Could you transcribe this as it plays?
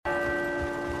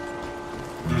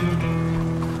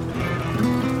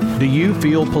Do you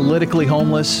feel politically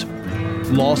homeless?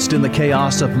 Lost in the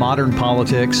chaos of modern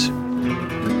politics?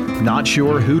 Not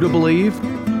sure who to believe?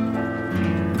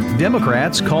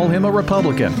 Democrats call him a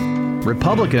Republican.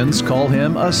 Republicans call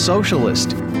him a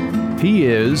socialist. He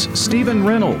is Stephen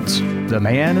Reynolds, the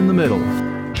man in the middle.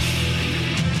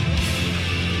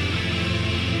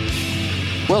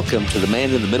 Welcome to the Man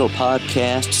in the Middle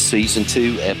podcast, Season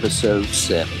 2, Episode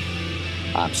 7.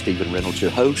 I'm Stephen Reynolds, your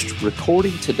host,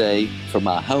 recording today from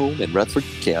my home in Rutherford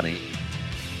County,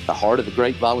 the heart of the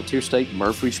great volunteer state,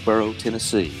 Murfreesboro,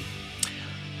 Tennessee.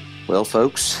 Well,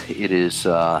 folks, it is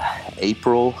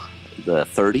April the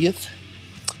 30th.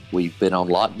 We've been on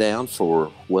lockdown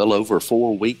for well over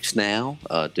 4 weeks now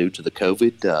due to the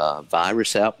COVID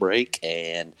virus outbreak,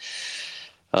 and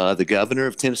the governor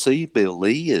of Tennessee, Bill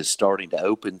Lee, is starting to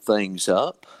open things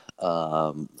up.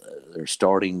 They're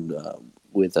starting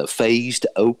with a phased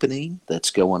opening that's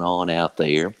going on out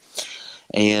there.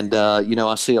 And,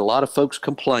 I see a lot of folks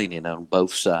complaining on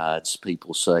both sides.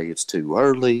 People say it's too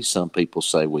early. Some people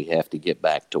say we have to get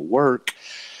back to work.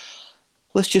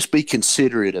 Let's just be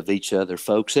considerate of each other,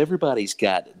 folks. Everybody's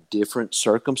got different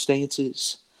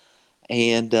circumstances.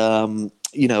 And,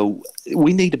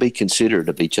 we need to be considerate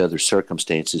of each other's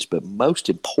circumstances. But most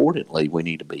importantly, we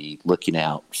need to be looking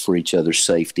out for each other's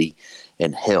safety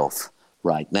and health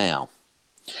right now.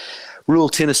 Rural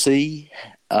Tennessee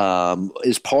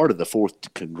is part of the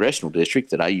 4th Congressional District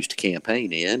that I used to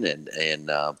campaign in, and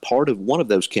part of one of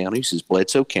those counties is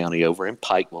Bledsoe County over in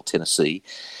Pikeville, Tennessee.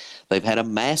 They've had a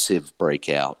massive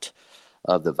breakout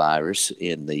of the virus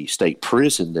in the state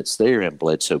prison that's there in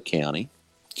Bledsoe County.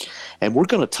 And we're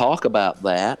going to talk about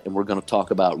that, and we're going to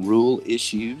talk about rural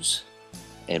issues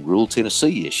and rural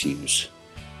Tennessee issues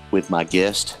with my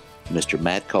guest, Mr.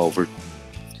 Matt Colvard.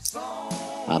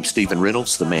 I'm Stephen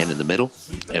Reynolds, the man in the middle,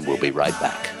 and we'll be right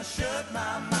back.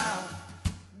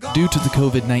 Due to the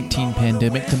COVID-19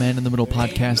 pandemic, the Man in the Middle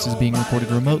podcast is being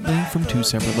recorded remotely from 2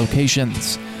 separate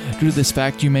locations. Due to this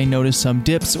fact, you may notice some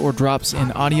dips or drops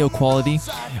in audio quality.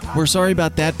 We're sorry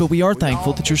about that, but we are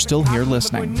thankful that you're still here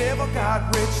listening.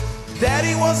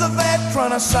 Daddy was a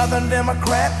veteran, a Southern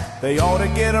Democrat. They ought to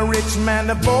get a rich man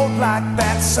to vote like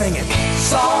that, singing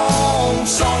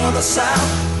song of the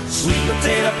South, sweet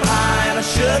potato pie, and I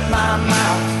shut my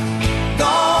mouth.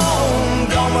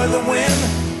 Gone with the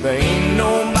wind. There ain't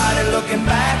nobody looking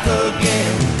back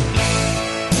again.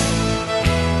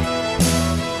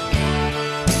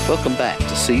 Welcome back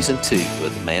to Season 2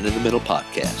 of the Man in the Middle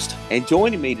podcast. And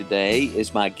joining me today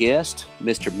is my guest,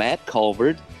 Mr. Matt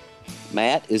Colvard.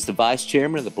 Matt is the Vice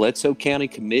Chairman of the Bledsoe County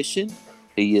Commission.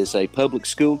 He is a public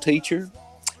school teacher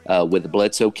with the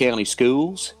Bledsoe County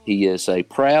Schools. He is a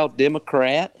proud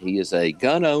Democrat. He is a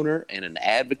gun owner and an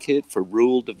advocate for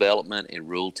rural development in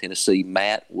rural Tennessee.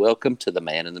 Matt, welcome to the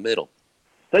Man in the Middle.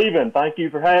 Stephen, thank you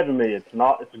for having me. It's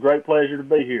a great pleasure to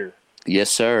be here.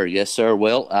 Yes, sir. Yes, sir.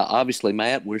 Well, obviously,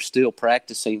 Matt, we're still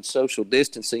practicing social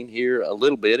distancing here a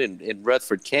little bit in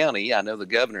Rutherford County. I know the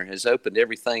governor has opened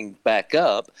everything back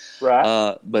up.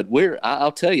 Right. But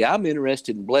I'll tell you, I'm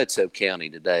interested in Bledsoe County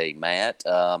today, Matt.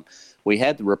 We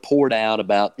had the report out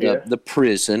about the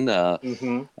prison.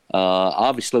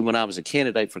 Obviously, when I was a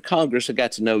candidate for Congress, I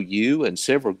got to know you and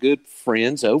several good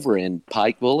friends over in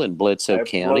Pikeville and Bledsoe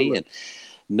County, and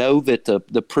know that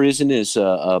the prison is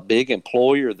a big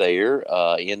employer there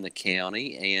in the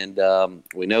county, and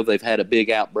we know they've had a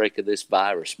big outbreak of this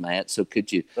virus, Matt. So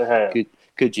could you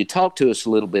talk to us a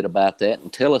little bit about that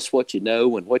and tell us what you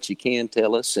know and what you can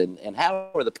tell us, and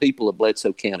how are the people of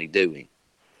Bledsoe County doing?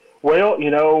 Well,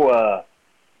 the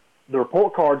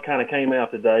report card kind of came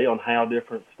out today on how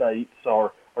different states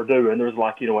are doing. There's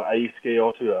like, an A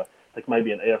scale to I think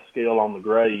maybe an F scale on the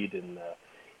grade, and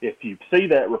if you see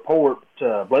that report,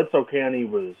 Bledsoe County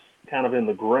was kind of in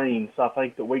the green, so I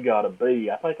think that we got a B.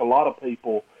 I think a lot of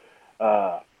people,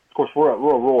 of course, we're a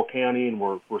rural county and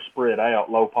we're spread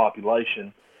out, low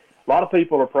population. A lot of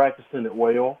people are practicing it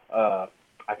well.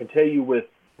 I can tell you with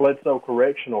Bledsoe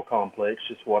Correctional Complex,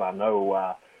 just what I know,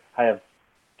 I have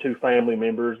 2 family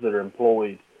members that are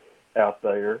employed out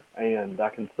there, and I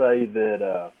can say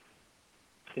that,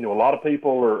 a lot of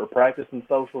people are practicing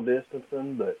social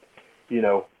distancing, but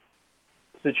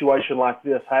situation like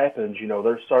this happens,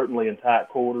 they're certainly in tight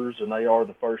quarters, and they are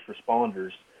the first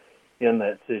responders in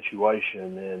that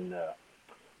situation. And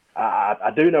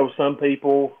I do know some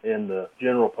people in the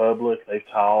general public, they've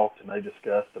talked and they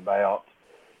discussed about,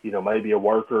 maybe a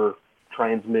worker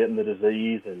transmitting the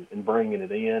disease and bringing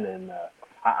it in. And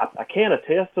I can't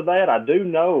attest to that. I do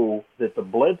know that the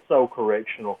Bledsoe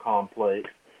Correctional Complex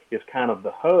is kind of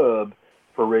the hub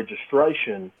for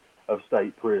registration of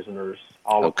state prisoners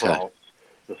all across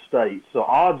the state. So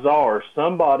odds are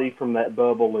somebody from that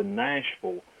bubble in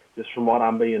Nashville, just from what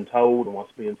I'm being told and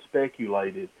what's being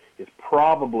speculated, is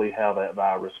probably how that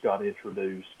virus got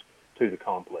introduced to the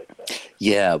complex.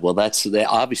 Yeah, well,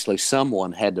 obviously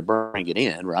someone had to bring it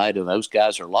in, right? And those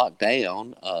guys are locked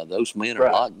down. Those men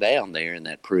are locked down there in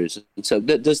that prison. So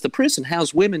does the prison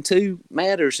house women too,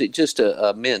 Matt, or is it just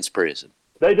a men's prison?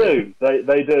 They do.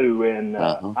 They do. And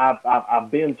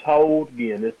I've been told,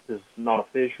 again, this is not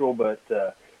official, but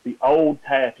the old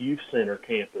Taft Youth Center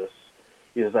campus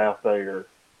is out there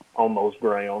on those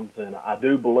grounds. And I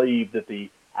do believe that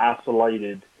the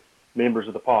isolated members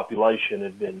of the population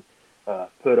have been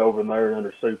put over there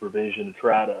under supervision to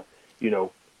try to,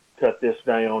 cut this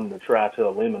down and to try to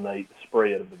eliminate the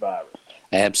spread of the virus.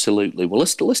 Absolutely. Well,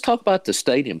 let's talk about the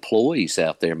state employees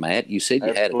out there, Matt. You said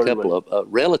you had a couple of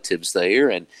relatives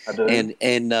there, and do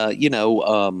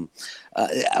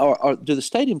the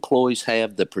state employees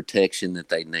have the protection that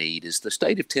they need? Is the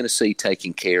state of Tennessee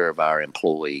taking care of our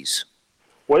employees?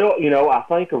 Well, I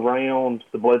think around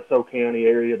the Bledsoe County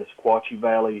area, the Sequatchie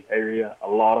Valley area, a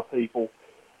lot of people,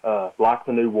 like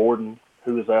the new warden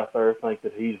who is out there, think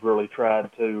that he's really tried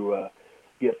to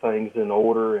get things in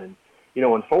order. And,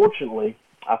 unfortunately,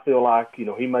 I feel like,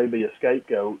 he may be a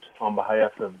scapegoat on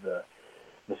behalf of the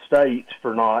state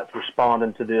for not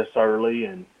responding to this early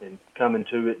and coming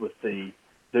to it with the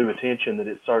due attention that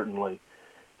it certainly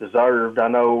deserved. I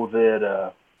know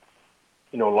that,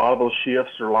 a lot of those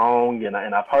shifts are long, and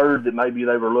I've heard that maybe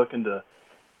they were looking to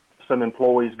some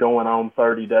employees going on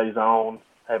 30 days on,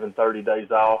 having 30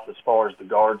 days off as far as the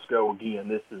guards go. Again,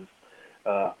 this is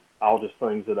all just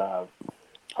things that I've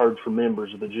heard from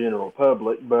members of the general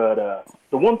public. But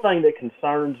the one thing that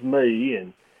concerns me,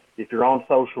 and if you're on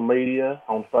social media,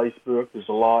 on Facebook, there's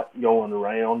a lot going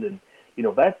around, and,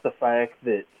 that's the fact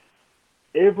that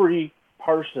every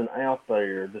person out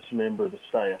there that's a member of the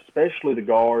staff, especially the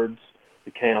guards,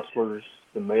 the counselors,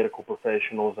 the medical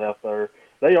professionals out there,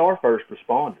 they are first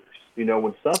responders.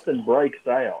 When something breaks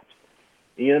out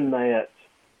in that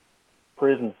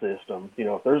prison system,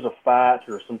 if there's a fight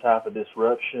or some type of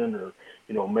disruption or,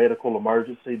 medical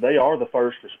emergency, they are the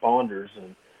first responders.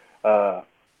 And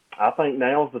I think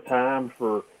now's the time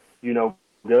for,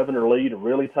 Governor Lee to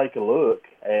really take a look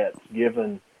at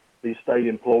giving these state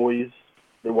employees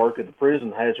that work at the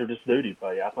prison hazardous duty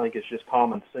pay. I think it's just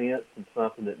common sense and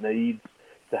something that needs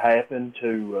to happen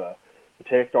to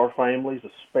protect our families,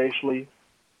 especially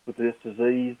with this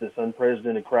disease, this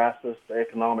unprecedented crisis, the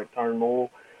economic turmoil.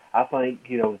 I think,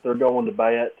 they're going to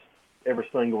bat every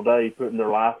single day, putting their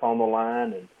life on the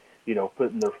line and,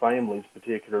 putting their families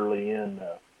particularly in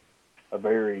a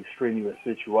very strenuous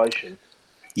situation.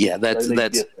 Yeah,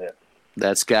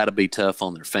 that's got to be tough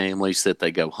on their families that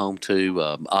they go home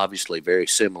to. Obviously, very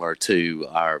similar to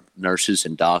our nurses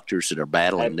and doctors that are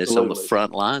battling this on the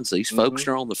front lines. These folks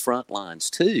are on the front lines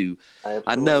too.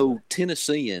 Absolutely. I know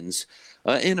Tennesseans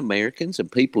and Americans and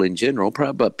people in general,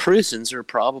 but prisons are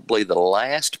probably the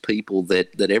last people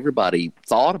that everybody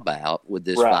thought about with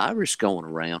this virus going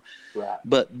around. Right.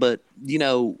 But the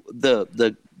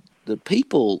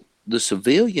people, the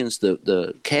civilians,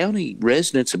 the county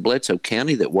residents of Bledsoe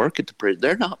County that work at the prison,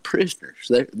 they're not prisoners.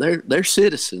 They're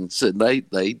citizens, and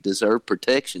they deserve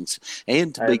protections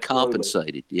and to be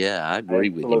compensated. Yeah, I agree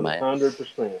with you, Matt.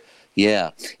 100%. Yeah.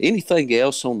 Anything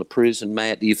else on the prison,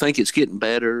 Matt? Do you think it's getting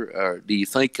better, or do you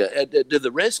think do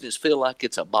the residents feel like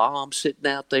it's a bomb sitting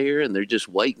out there and they're just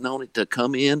waiting on it to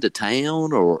come into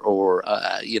town, or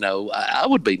I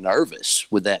would be nervous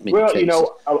with that many cases.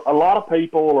 Well, a lot of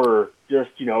people are just,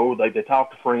 they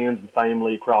talk to friends and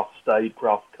family across the state,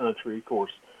 across the country. Of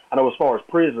course, I know as far as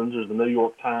prisons, there's the New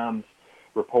York Times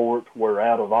report where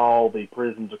out of all the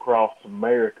prisons across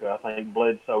America, I think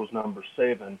Bledsoe's number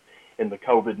 7 in the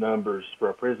COVID numbers for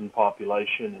a prison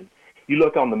population. And you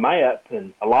look on the map,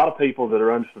 and a lot of people that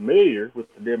are unfamiliar with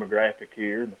the demographic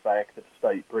here and the fact that the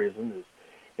state prison is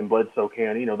in Bledsoe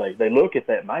County, they look at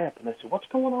that map and they say, what's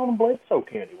going on in Bledsoe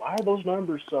County? Why are those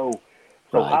numbers so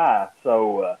high?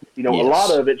 So, yes. A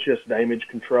lot of it's just damage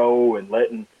control and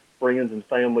letting friends and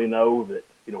family know that,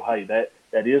 hey,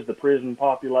 that is the prison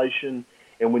population.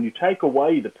 And when you take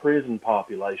away the prison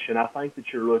population, I think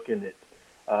that you're looking at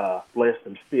less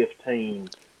than 15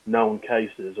 known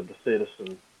cases of the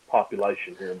citizen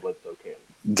population here in Bledsoe County.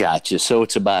 Gotcha. So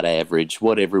it's about average,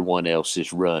 what everyone else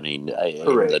is running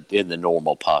in the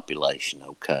normal population.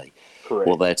 Okay. Correct.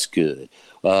 Well, that's good.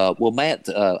 Well, Matt,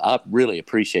 I really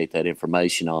appreciate that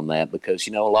information on that because,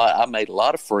 I made a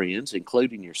lot of friends,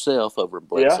 including yourself, over in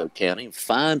Bledsoe County, and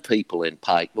fine people in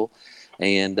Pikeville.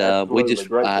 And Great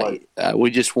place. we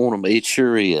just want to. It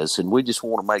sure is, and we just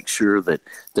want to make sure that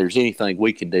there's anything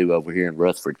we can do over here in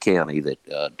Rutherford County that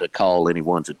to call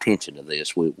anyone's attention to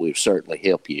this. We'll certainly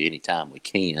help you anytime we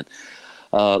can.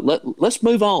 Let's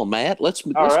move on, Matt. Let's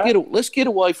get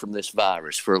away from this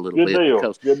virus for a little bit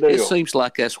because it seems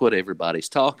like that's what everybody's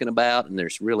talking about, and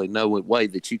there's really no way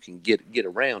that you can get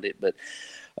around it. But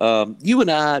you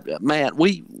and I, Matt,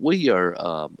 we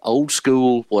are old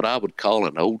school, what I would call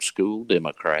an old school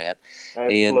Democrat.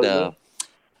 Absolutely.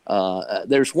 And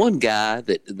there's one guy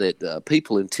that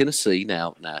people in Tennessee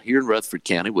now here in Rutherford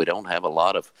County, we don't have a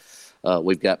lot of.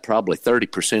 We've got probably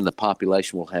 30% of the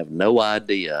population will have no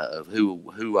idea of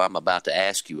who I'm about to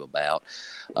ask you about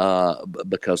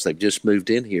because they've just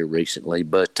moved in here recently.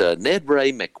 But Ned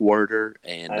Ray McWhirter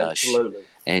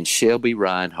and Shelby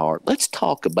Reinhardt. Let's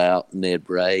talk about Ned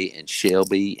Ray and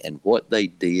Shelby and what they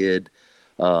did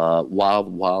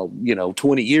while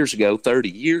 20 years ago, 30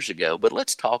 years ago. But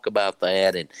let's talk about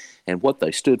that and what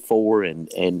they stood for.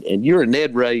 And you're a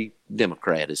Ned Ray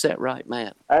Democrat, is that right,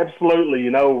 Matt? Absolutely.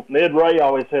 Ned Ray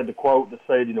always had the quote that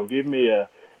said, give me a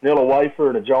vanilla wafer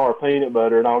and a jar of peanut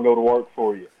butter and I'll go to work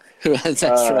for you. That's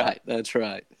right. That's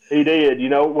right. He did.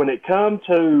 When it comes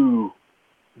to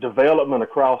development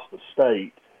across the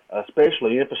state,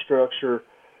 especially infrastructure,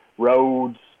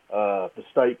 roads, the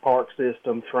state park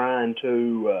system, trying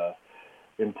to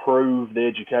improve the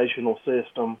educational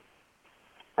system,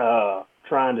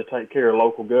 trying to take care of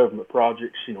local government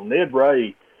projects, Ned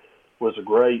Ray was a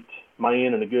great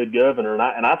man and a good governor.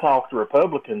 And I talk to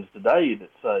Republicans today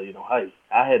that say, hey,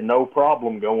 I had no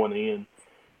problem going in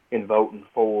and voting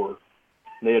for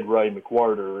Ned Ray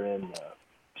McWhirter. And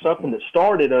something that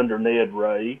started under Ned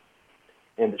Ray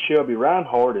and that Shelby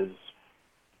Reinhardt is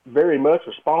very much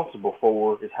responsible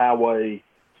for is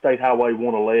State Highway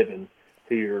 111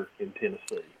 here in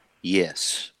Tennessee.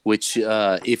 Yes, which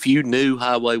if you knew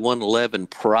Highway 111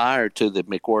 prior to the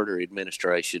McWhirter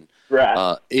administration,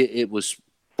 right, it was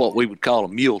what we would call a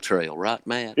mule trail, right,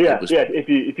 Matt? Yeah.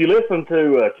 If you listen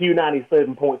to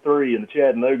Q97.3 in the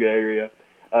Chattanooga area,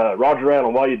 Roger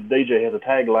Allen Wade, the DJ, has a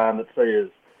tagline that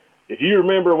says, "If you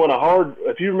remember when a hard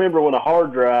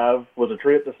drive was a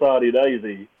trip to Saudi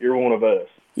Daisy, you're one of us."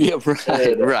 Yeah,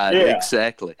 right,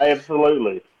 exactly,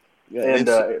 absolutely.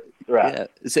 Right.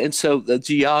 Yeah. And so the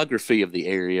geography of the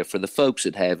area, for the folks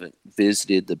that haven't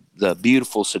visited the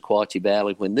beautiful Sequatchie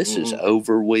Valley, when this is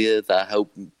over with, I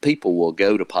hope people will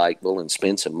go to Pikeville and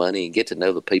spend some money and get to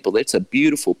know the people. It's a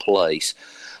beautiful place.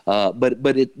 But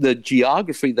the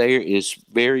geography there is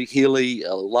very hilly,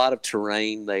 a lot of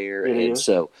terrain there. And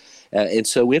so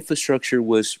infrastructure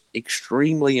was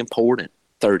extremely important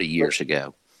 30 years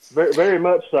ago. Very, very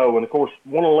much so. And of course,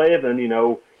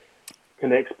 111,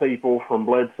 connects people from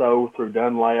Bledsoe through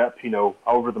Dunlap,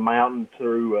 over the mountain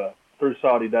through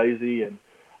Saudi Daisy, and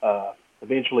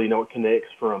eventually, it connects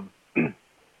from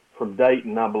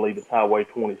Dayton. I believe it's Highway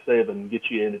 27, gets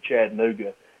you into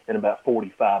Chattanooga in about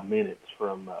 45 minutes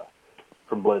from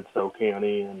Bledsoe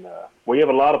County. And we have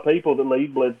a lot of people that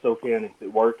leave Bledsoe County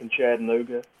that work in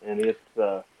Chattanooga, and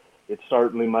it's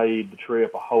certainly made the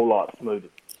trip a whole lot smoother.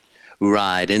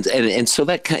 Right, and so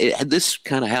this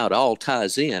kind of how it all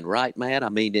ties in, right, Matt? I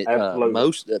mean,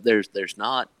 there's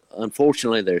not,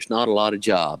 unfortunately, there's not a lot of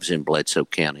jobs in Bledsoe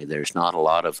County. There's not a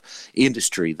lot of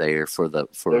industry there for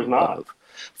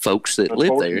folks that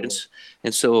live there,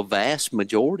 and so a vast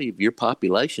majority of your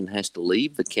population has to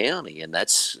leave the county, and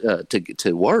that's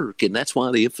to work, and that's why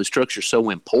the infrastructure is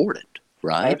so important,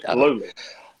 right? Absolutely.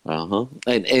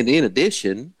 And in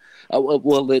addition.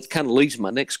 Well, it kind of leads to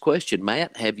my next question,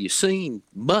 Matt. Have you seen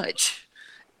much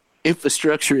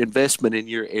infrastructure investment in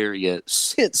your area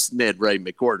since Ned Ray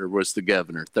McWhirter was the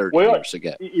governor 30 years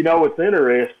ago? It's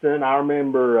interesting. I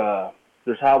remember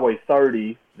there's Highway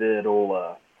 30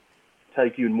 that'll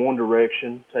take you in one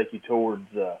direction, take you towards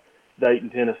Dayton,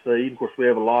 Tennessee. Of course, we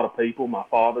have a lot of people. My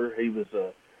father, he was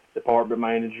a department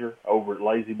manager over at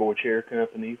Lazy Boy Chair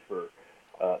Company for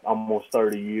almost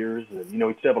 30 years. And,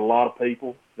 we still have a lot of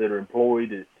people that are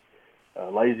employed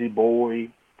at Lazy Boy,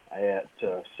 at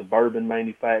Suburban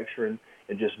Manufacturing,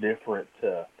 and just different,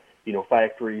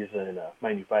 factories and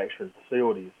manufacturing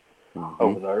facilities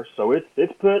over there. So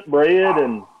it's put bread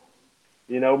and,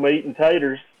 meat and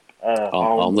taters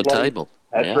on the table.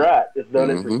 That's right. It's done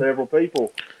it for several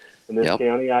people in this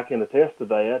county. I can attest to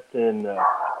that. And,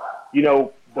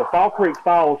 the Fall Creek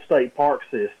Falls State Park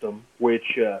System,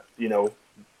 which,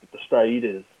 the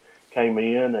state came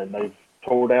in and they've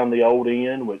tore down the old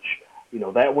end, which,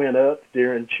 that went up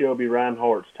during Shelby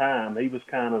Reinhardt's time. He was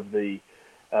kind of the,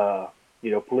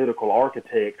 political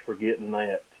architect for getting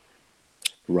that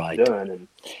right done.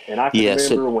 And I can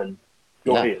remember when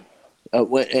Go ahead.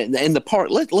 And the park.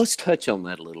 Let's touch on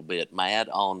that a little bit, Matt.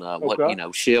 On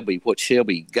what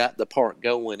Shelby got the park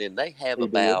going, and they have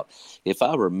about, if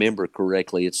I remember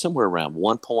correctly, it's somewhere around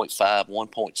 1.5,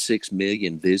 1.6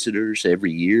 million visitors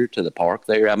every year to the park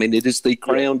there. I mean, it is the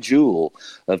crown jewel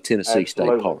of Tennessee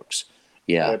state parks.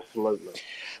 Yeah, absolutely.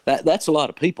 That's a lot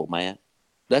of people, Matt.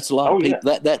 That's a lot of people.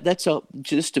 Yeah. That's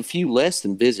just a few less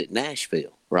than visit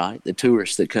Nashville, right? The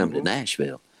tourists that come to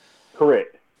Nashville.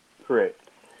 Correct.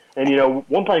 And,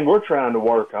 one thing we're trying to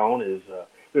work on is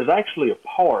there's actually a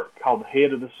park called the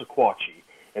Head of the Sequatchie,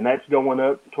 and that's going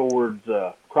up towards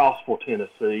Crossville,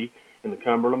 Tennessee, in the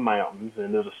Cumberland Mountains.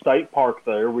 And there's a state park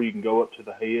there where you can go up to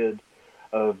the head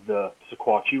of the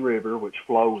Sequatchie River, which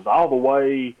flows all the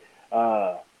way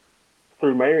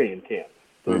through Marion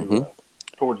County,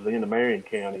 towards the end of Marion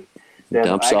County.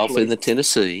 Dumps off in the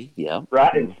Tennessee, yeah.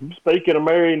 Right, and speaking of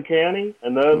Marion County,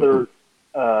 another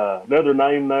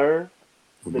name there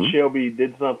that Shelby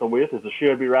did something with is the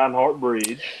Shelby Reinhardt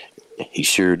Bridge. He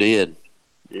sure did.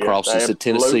 Yeah, crosses the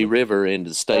Tennessee River into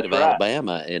the state of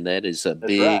Alabama, and that is a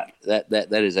big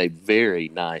that is a very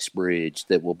nice bridge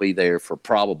that will be there for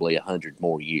probably 100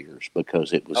 more years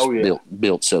because it was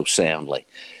built so soundly.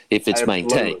 If it's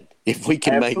maintained, if we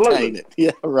can maintain it,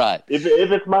 yeah, right. If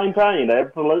it's maintained,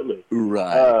 absolutely,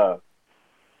 right.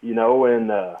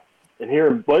 And here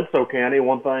in Bledsoe County,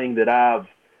 one thing that I've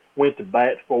went to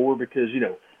bat for, because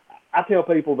I tell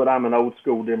people that I'm an old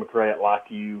school Democrat like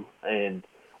you, and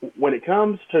when it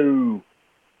comes to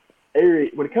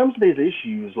these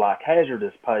issues like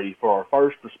hazardous pay for our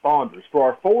first responders, for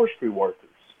our forestry workers,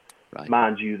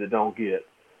 mind you, that don't get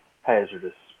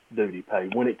hazardous duty pay,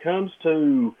 when it comes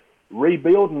to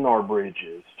rebuilding our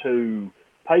bridges, to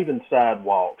paving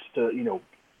sidewalks, to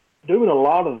doing a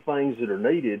lot of the things that are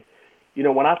needed.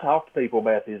 When I talk to people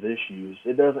about these issues,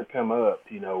 it doesn't come up,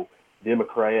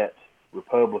 Democrat,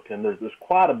 Republican. There's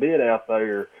quite a bit out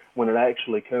there when it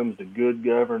actually comes to good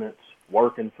governance,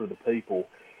 working for the people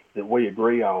that we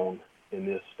agree on in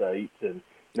this state. And,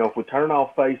 if we turn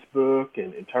off Facebook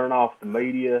and turn off the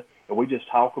media and we just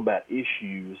talk about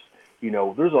issues,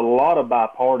 there's a lot of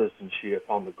bipartisanship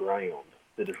on the ground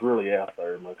that is really out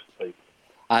there amongst the people.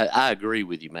 I agree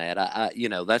with you, Matt.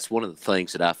 That's one of the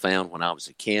things that I found when I was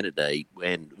a candidate,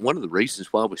 and one of the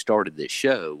reasons why we started this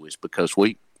show is because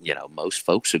most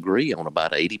folks agree on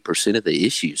about 80% of the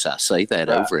issues. I say that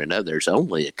over and over. There's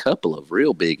only a couple of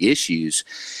real big issues.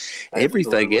 Absolutely.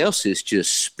 Everything else is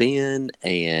just spin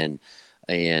and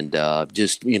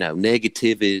just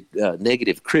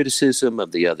negative criticism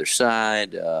of the other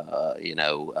side.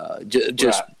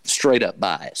 Just straight up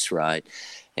bias, right?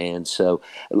 And so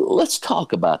let's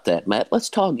talk about that, Matt. Let's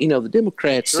talk, the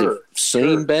Democrats have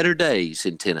seen better days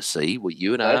in Tennessee. Well,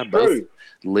 you and I both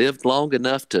lived long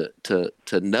enough to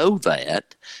know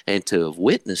that and to have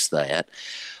witnessed that.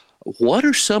 What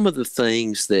are some of the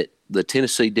things that the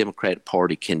Tennessee Democratic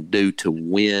Party can do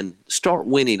to start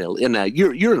winning? And now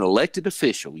you're an elected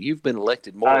official. You've been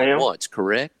elected more than once,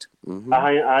 correct? Mm-hmm.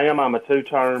 I am. I'm a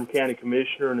two-term county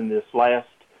commissioner, and in this last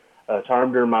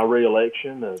term during my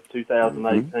re-election of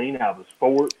 2018, I was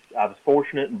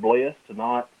fortunate and blessed to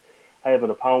not have an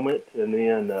opponent, and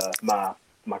then my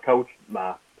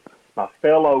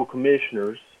fellow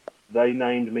commissioners, they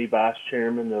named me vice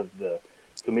chairman of the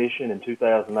commission in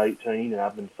 2018, and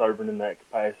I've been serving in that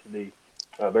capacity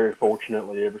very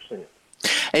fortunately ever since.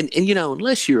 And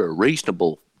unless you're a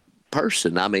reasonable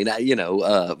person,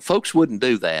 folks wouldn't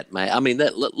do that, man. I'm going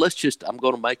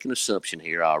to make an assumption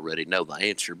here. I already know the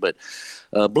answer, but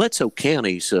Bledsoe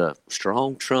County's a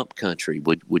strong Trump country.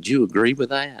 Would you agree with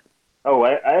that? Oh,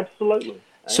 absolutely.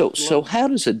 So how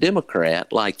does a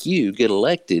Democrat like you get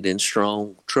elected in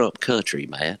strong Trump country,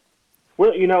 Matt?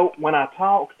 Well, when I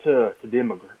talk to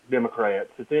Democrats,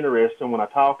 it's interesting when I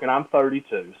talk, and I'm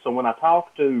 32, so when I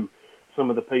talk to some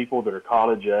of the people that are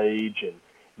college age and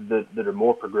that are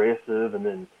more progressive, and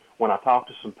then when I talk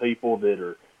to some people that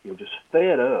are just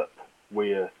fed up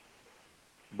with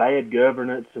bad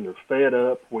governance, and they're fed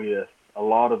up with a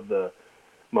lot of the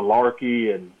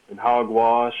malarkey and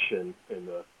hogwash and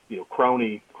the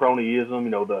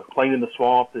cronyism, the cleaning the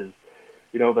swamp is,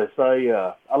 they say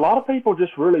a lot of people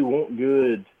just really want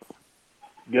good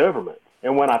government.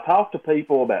 And when I talk to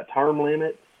people about term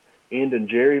limits, ending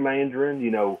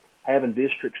gerrymandering, having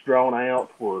districts drawn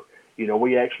out where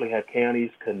we actually have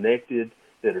counties connected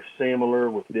that are similar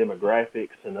with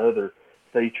demographics and other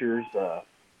features,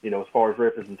 as far as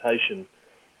representation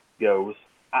goes.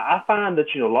 I find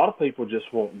that, a lot of people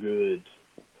just want good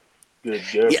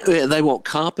government. Yeah, they want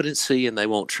competency and they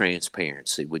want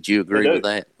transparency. Would you agree with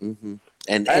that? Mm-hmm.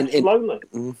 Absolutely.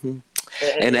 Mm-hmm.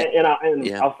 And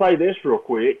I'll say this real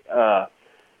quick.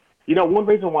 one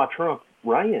reason why Trump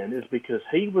ran is because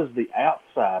he was the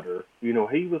outsider. He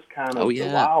was kind of the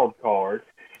wild card.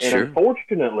 And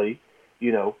unfortunately,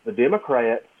 the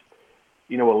Democrats,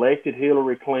 elected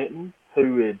Hillary Clinton,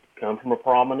 who had come from a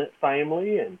prominent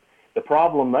family. And the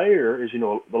problem there is, a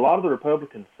lot of the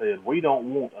Republicans said, we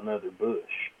don't want another Bush.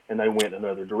 And they went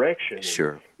another direction.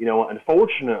 Sure. And,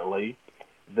 unfortunately,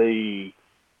 the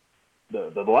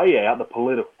layout, the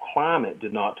political climate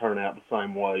did not turn out the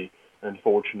same way,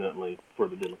 unfortunately, for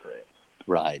the Democrats.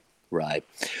 Right.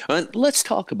 Let's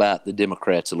talk about the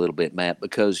Democrats a little bit, Matt,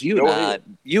 because you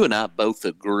and I both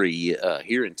agree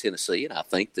here in Tennessee, and I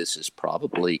think this is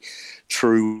probably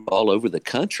true all over the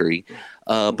country.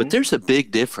 But there's a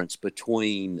big difference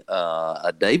between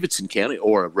a Davidson County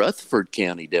or a Rutherford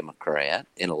County Democrat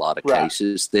in a lot of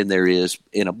cases than there is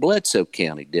in a Bledsoe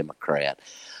County Democrat.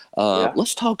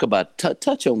 Let's talk about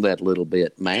touch on that a little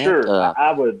bit, Matt. Sure,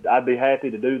 I'd be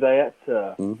happy to do that.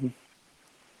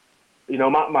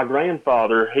 My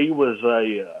grandfather, he was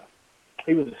a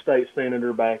state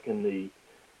senator back in the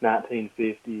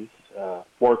 1950s.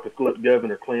 Worked with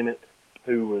Governor Clement,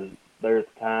 who was there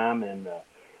at the time, and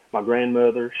my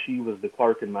grandmother, she was the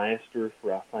clerk and master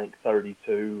for I think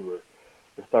 32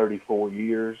 or 34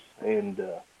 years. And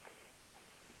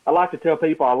I like to tell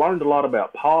people I learned a lot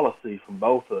about policy from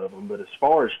both of them, but as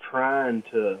far as trying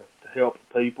to help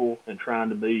the people and trying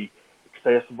to be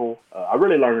accessible, I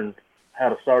really learned how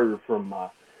to serve from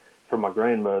my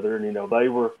grandmother. And they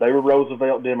were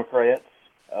Roosevelt Democrats.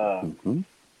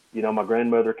 My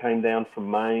grandmother came down from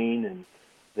Maine, and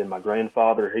then my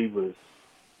grandfather, he was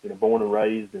born and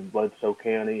raised in Bledsoe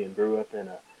County and grew up in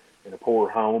a poor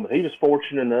home. And he was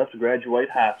fortunate enough to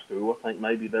graduate high school. I think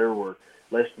maybe there were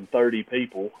less than 30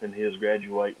 people in his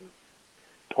graduating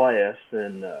class.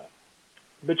 And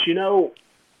but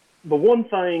the one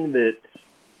thing that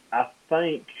I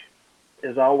think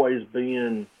has always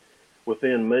been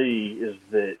within me is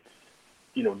that,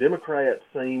 Democrats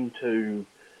seem to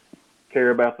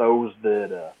care about those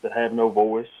that have no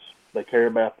voice. They care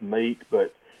about the meat.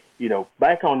 But,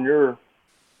 back on your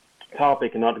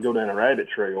topic, and not to go down a rabbit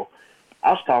trail,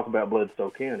 I was talking about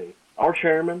Bledsoe County. Our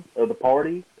chairman of the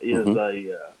party is he's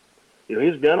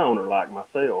a gun owner like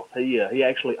myself. He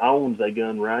actually owns a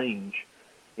gun range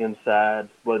inside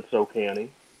Bledsoe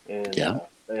County. And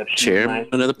chairman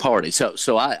of the party.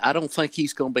 So I don't think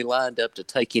he's going to be lined up to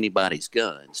take anybody's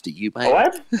guns. Do you, man?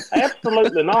 Oh,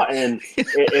 absolutely not. And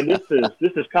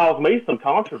this has caused me some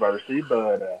controversy,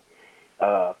 but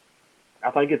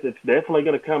I think it's definitely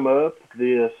going to come up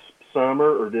this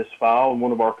summer or this fall in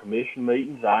one of our commission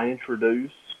meetings. I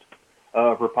introduced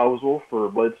a proposal for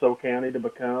Bledsoe County to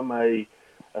become a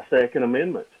Second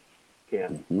Amendment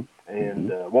county. And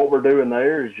what we're doing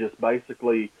there is just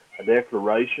basically a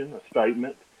declaration, a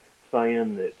statement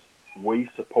saying that we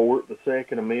support the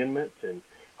Second Amendment. And,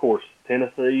 of course,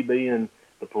 Tennessee being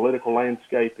the political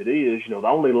landscape it is, the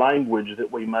only language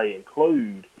that we may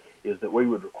include is that we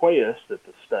would request that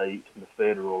the state and the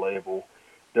federal level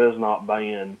does not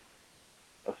ban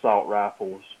assault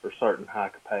rifles or certain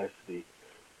high-capacity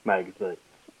magazines.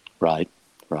 Right.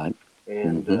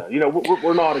 And,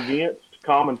 we're not against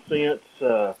common sense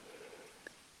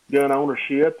gun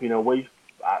ownership.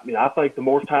 I think the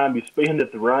more time you spend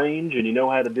at the range and you know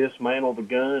how to dismantle the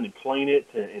gun and clean it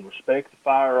and respect the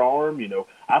firearm,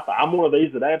 I'm one of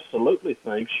these that absolutely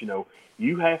thinks,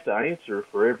 you have to answer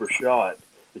for every shot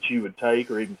that you would take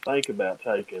or even think about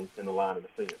taking in the line of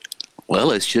defense.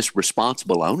 Well, it's just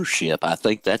responsible ownership. I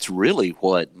think that's really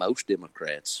what most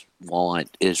Democrats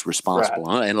want is responsible,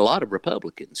 and a lot of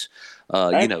Republicans.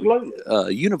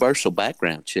 Universal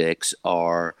background checks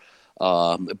are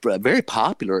very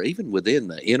popular, even within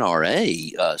the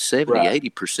NRA.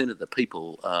 70-80% of the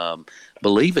people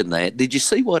believe in that. Did you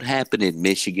see what happened in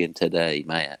Michigan today,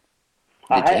 Matt?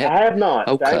 I have not.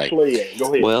 Okay. Actually,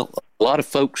 go ahead. Well, a lot of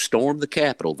folks stormed the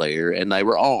Capitol there, and they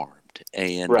were armed.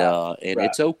 And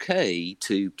it's okay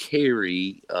to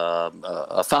carry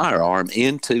a firearm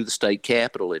into the state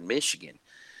capitol in Michigan.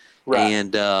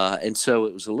 And so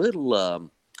it was a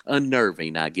little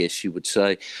unnerving, I guess you would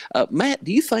say. Matt,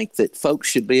 do you think that folks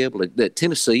should be able to, that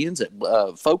Tennesseans,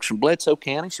 folks from Bledsoe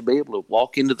County should be able to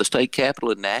walk into the state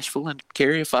capitol in Nashville and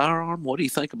carry a firearm? What do you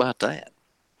think about that?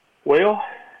 Well,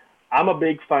 I'm a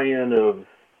big fan of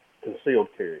concealed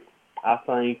carry. I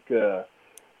think a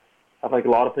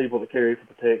lot of people that carry for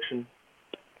protection,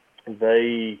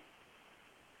 they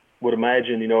would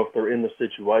imagine, if they're in the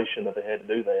situation that they had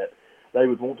to do that, they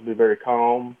would want to be very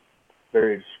calm,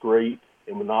 very discreet,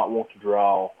 and would not want to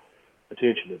draw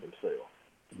attention to themselves.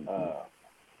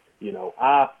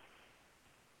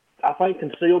 I I think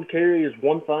concealed carry is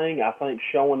one thing. I think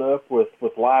showing up with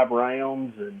live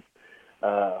rounds and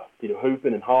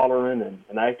hooping and hollering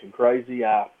and acting crazy,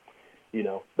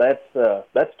 that's a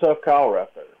tough call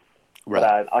right there. Right.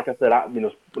 But like I said,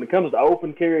 when it comes to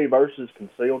open carry versus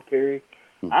concealed carry,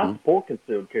 I support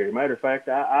concealed carry. Matter of fact,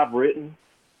 I've written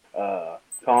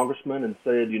congressman and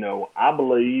said, I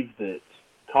believe that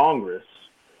Congress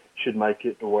should make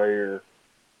it to where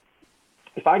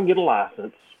if I can get a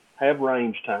license, have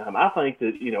range time, I think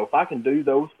that, if I can do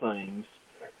those things,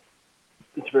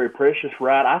 it's a very precious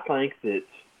right. I think that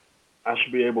I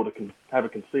should be able to have a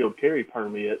concealed carry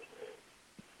permit,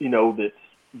 that's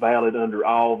valid under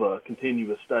all the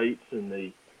contiguous states and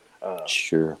the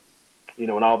sure. And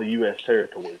all the U.S.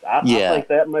 territories. I think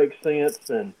that makes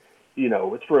sense, and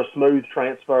it's for a smooth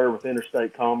transfer with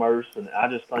interstate commerce, and I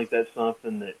just think that's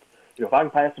something that if I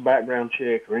can pass a background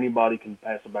check, or anybody can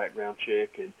pass a background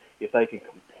check, and if they can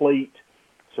complete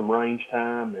some range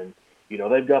time, and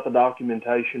they've got the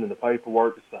documentation and the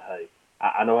paperwork to say, hey,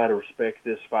 I know how to respect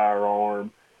this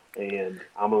firearm, and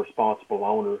I'm a responsible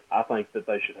owner, I think that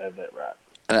they should have that right.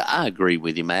 I agree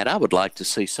with you, Matt. I would like to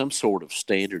see some sort of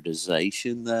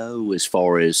standardization, though, as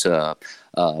far as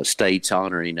states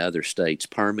honoring other states'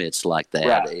 permits like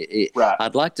that. Right.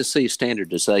 I'd like to see a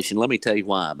standardization. Let me tell you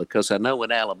why. Because I know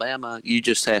in Alabama, you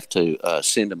just have to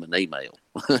send them an email,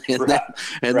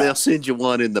 and they'll send you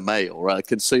one in the mail, right?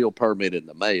 Concealed permit in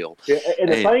the mail. Yeah,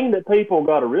 and the thing that people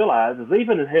got to realize is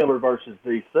even in Heller versus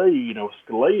D.C.,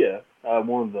 Scalia,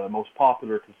 one of the most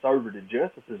popular conservative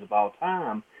justices of all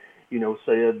time,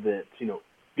 said that,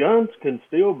 guns can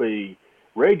still be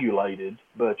regulated,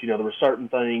 but, there were certain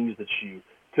things that you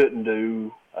couldn't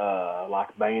do,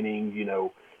 like banning,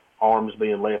 arms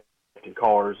being left in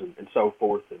cars and so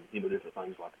forth, and, different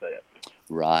things like that.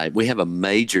 Right. We have a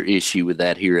major issue with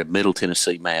that here in Middle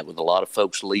Tennessee, Matt, with a lot of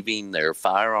folks leaving their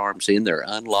firearms in their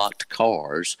unlocked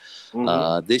cars.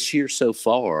 This year so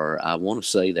far, I want to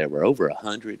say there were over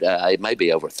 100, it may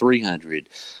be over 300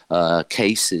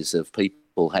 cases of people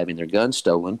having their guns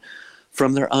stolen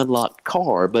from their unlocked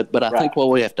car. But I think what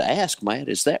we have to ask, Matt,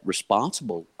 is that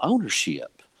responsible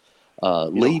ownership?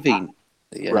 Leaving.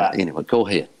 Anyway, go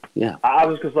ahead. Yeah. I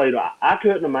was going to say, I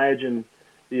couldn't imagine,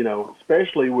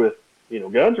 especially with,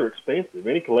 guns are expensive.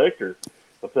 Any collector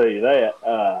will tell you that.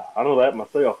 I know that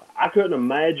myself. I couldn't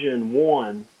imagine,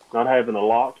 one, not having a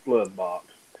locked glove box,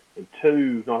 and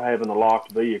two, not having a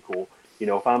locked vehicle.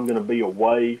 If I'm going to be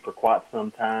away for quite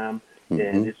some time,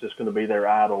 and it's just going to be there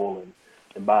idle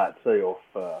and by itself.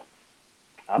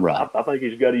 I think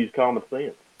he's got to use common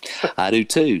sense. I do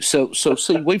too. So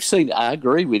see, we've seen. I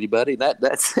agree with you, buddy.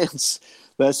 That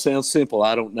sounds simple.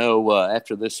 I don't know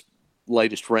after this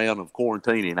latest round of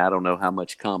quarantining, I don't know how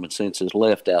much common sense is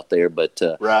left out there, but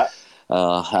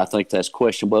I think that's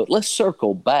questionable. But let's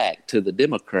circle back to the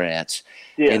Democrats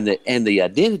and the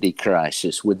identity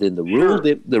crisis within the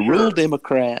rural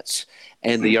Democrats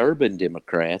and the urban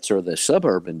Democrats or the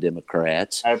suburban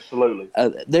Democrats. Absolutely.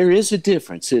 There is a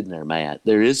difference, isn't there, Matt?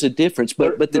 There is a difference.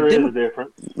 But there is a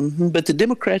difference. But the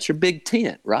Democrats are big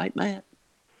tent, right, Matt?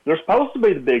 They're supposed to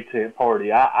be the big tent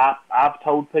party. I've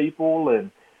told people,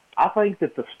 and I think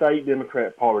that the state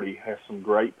Democrat Party has some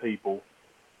great people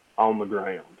on the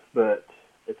ground. But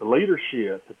at the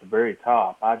leadership at the very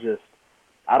top, I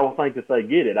don't think that they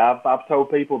get it. I've told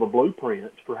people the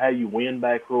blueprints for how you win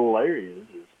back rural areas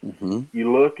is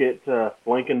you look at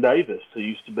Lincoln Davis, who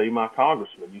used to be my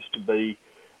congressman, used to be,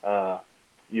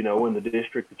 in the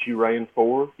district that you ran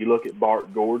for. You look at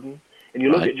Bart Gordon, and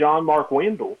you look at John Mark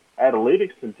Wendell out of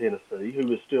Livingston, Tennessee,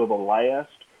 who is still the last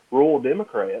rural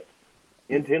Democrat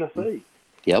in Tennessee.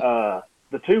 Yep.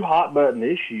 The two hot button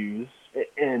issues,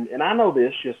 and I know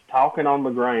this just talking on the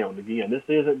ground. Again, this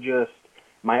isn't just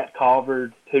Matt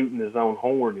Colvard tooting his own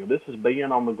horn. This is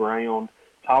being on the ground,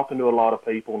 talking to a lot of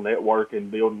people,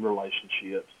 networking, building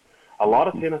relationships. A lot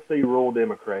of Tennessee rural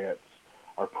Democrats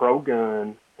are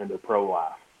pro-gun and they're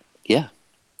pro-life. Yeah,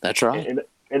 that's right.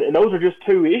 And those are just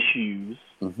two issues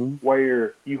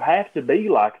where you have to be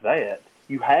like that.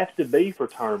 You have to be for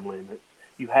term limits.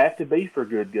 You have to be for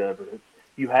good governance.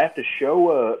 You have to show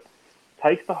up,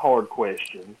 take the hard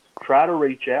questions, try to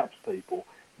reach out to people.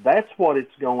 That's what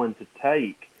it's going to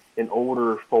take in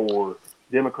order for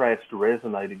Democrats to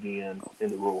resonate again in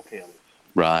the rural counties.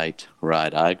 Right.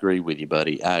 I agree with you,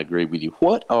 buddy. I agree with you.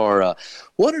 What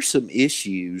are some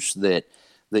issues that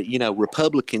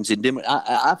Republicans and Democrats?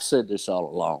 I've said this all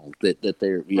along that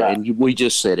they're and we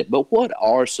just said it. But what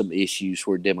are some issues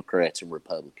where Democrats and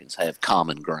Republicans have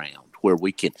common ground, where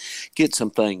we can get some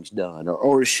things done,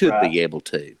 or should be able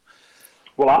to?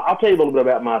 Well, I'll tell you a little bit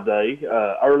about my day.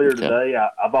 Earlier today,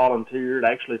 I volunteered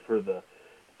actually for the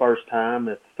first time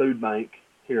at the food bank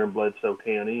here in Bledsoe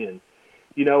County. And,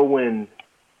 you know, when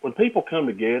people come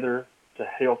together to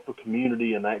help the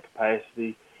community in that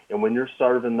capacity, and when you're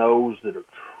serving those that are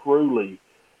truly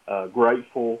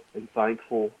grateful and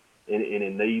thankful and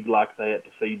in need like that to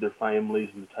feed their families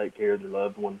and to take care of their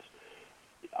loved ones,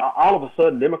 all of a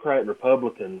sudden Democrat and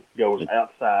Republican goes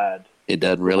outside. It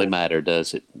doesn't really matter,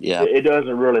 does it? Yeah. It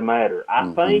doesn't really matter.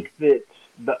 I think that,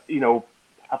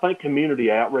 I think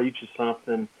community outreach is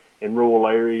something in rural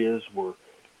areas where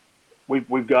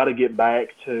we've got to get back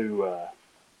to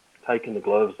taking the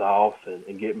gloves off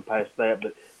and getting past that.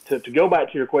 But to go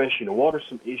back to your question, what are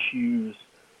some issues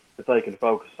that they can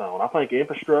focus on? I think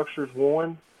infrastructure is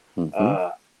one.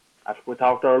 We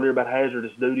talked earlier about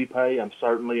hazardous duty pay. I'm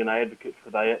certainly an advocate for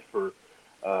that for,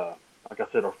 like I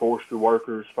said, our forestry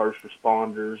workers, first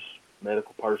responders,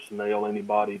 medical personnel,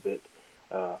 anybody that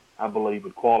I believe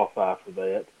would qualify for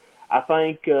that. I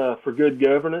think for good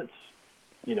governance,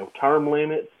 term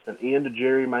limits, an end to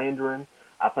gerrymandering,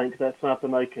 I think that's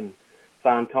something they can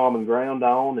find common ground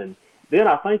on. And then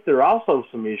I think there are also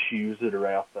some issues that are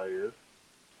out there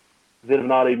that have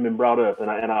not even been brought up, and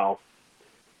I'll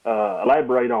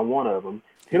elaborate on one of them.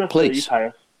 Tennessee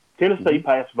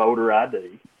passed voter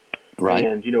ID. Right.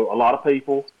 And, a lot of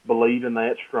people believe in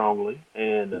that strongly,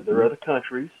 and there are other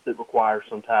countries that require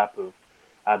some type of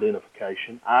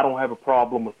identification. I don't have a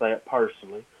problem with that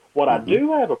personally. What I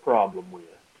do have a problem with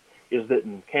is that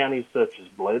in counties such as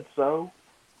Bledsoe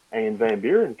and Van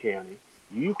Buren County,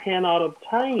 you cannot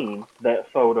obtain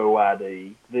that photo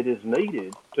ID that is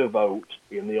needed to vote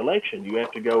in the election. You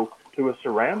have to go to a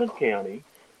surrounding county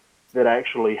that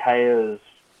actually has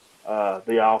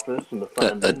the office and the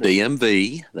funding. A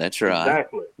DMV, that's right.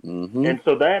 Exactly. And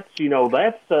so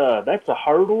that's a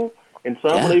hurdle, and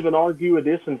some would even argue a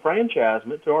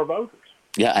disenfranchisement to our voters.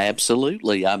 Yeah,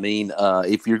 absolutely. I mean,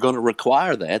 if you're going to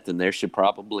require that, then there should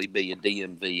probably be a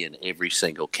DMV in every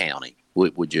single county.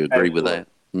 Would you agree with that?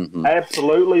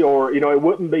 Absolutely, or, it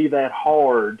wouldn't be that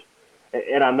hard.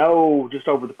 And I know just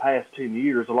over the past 10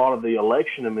 years, a lot of the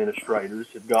election administrators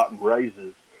have gotten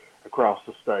raises across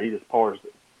the state as far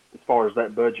as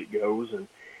that budget goes. And,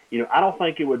 I don't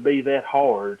think it would be that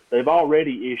hard. They've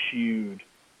already issued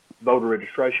voter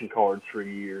registration cards for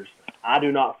years. I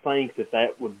do not think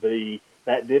that would be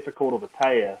that difficult of a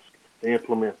task to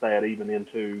implement that even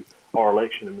into our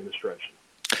election administration.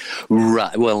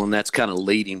 Right. Well, and that's kind of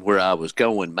leading where I was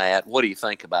going, Matt. What do you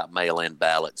think about mail-in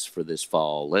ballots for this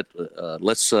fall?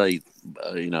 Let's say,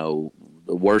 the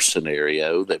worst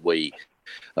scenario that we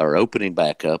are opening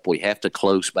back up, we have to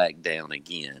close back down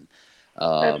again.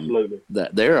 Absolutely.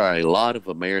 There are a lot of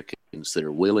Americans that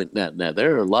are willing. Now,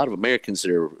 there are a lot of Americans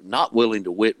that are not willing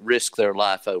to risk their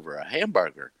life over a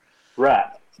hamburger.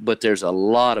 Right. But there's a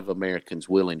lot of Americans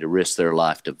willing to risk their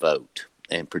life to vote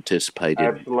and participate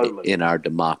in our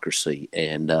democracy.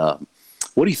 And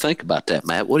what do you think about that,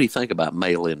 Matt? What do you think about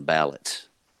mail-in ballots?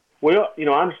 Well, I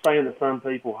understand that some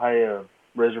people have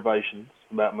reservations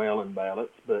about mail-in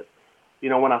ballots, but,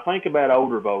 when I think about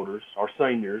older voters or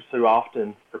seniors who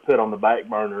often are put on the back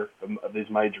burner of these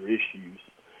major issues,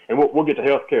 and we'll get to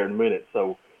health care in a minute,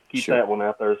 so keep that one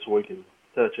out there so we can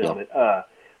touch on it.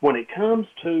 When it comes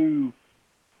to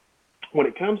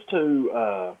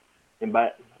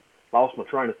lost my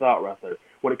train of thought right there.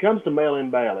 When it comes to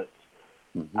mail-in ballots,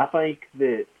 I think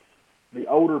that the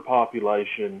older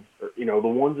population, the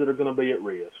ones that are going to be at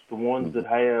risk, the ones that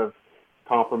have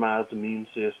compromised immune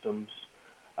systems,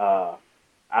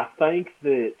 I think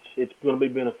that it's going to be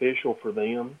beneficial for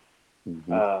them.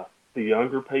 The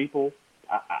younger people,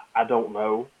 I don't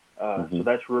know. So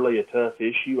that's really a tough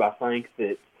issue. I think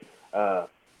that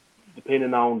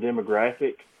depending on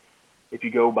demographic, if you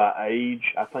go by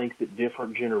age, I think that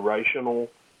different generational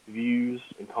views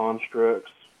and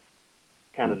constructs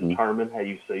kind of determine how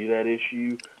you see that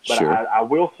issue. But I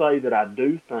will say that I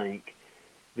do think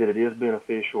that it is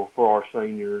beneficial for our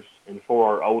seniors and for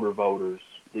our older voters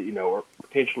that, are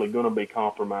potentially going to be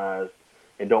compromised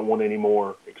and don't want any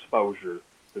more exposure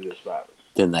to this virus.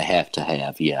 Then they have to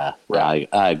have, Right.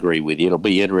 I agree with you. It'll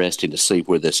be interesting to see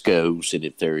where this goes and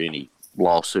if there are any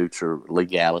lawsuits or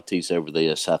legalities over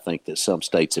this. I think that some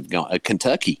states have gone.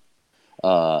 Kentucky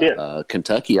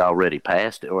already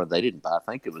passed it, or they didn't. I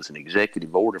think it was an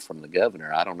executive order from the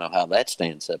governor. I don't know how that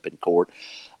stands up in court,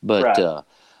 but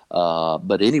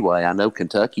but anyway, I know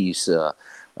Kentucky's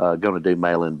going to do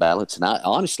mail-in ballots, and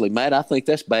honestly, Matt, I think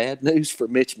that's bad news for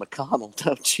Mitch McConnell,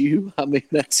 don't you? I mean,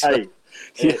 that's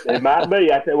it might be.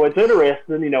 What's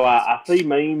interesting, I see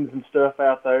memes and stuff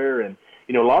out there, and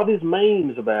a lot of these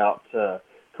memes about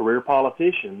career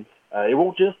politicians, it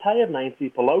won't just have Nancy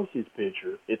Pelosi's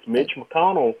picture. It's Mitch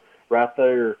McConnell right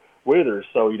there with her.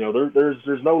 So,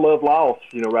 there's no love lost,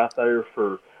 right there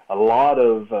for a lot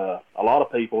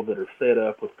of people that are fed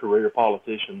up with career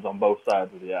politicians on both sides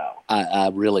of the aisle. I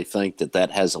really think that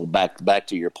has back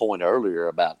to your point earlier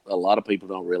about a lot of people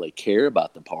don't really care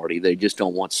about the party. They just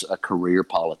don't want a career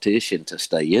politician to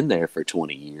stay in there for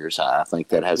 20 years. I think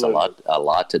that has a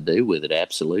lot to do with it.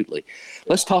 Absolutely.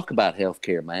 Let's talk about health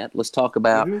care, Matt. Let's talk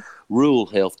about rural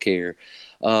health care.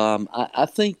 I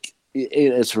think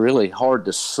it's really hard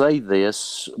to say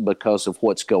this because of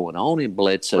what's going on in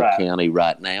Bledsoe County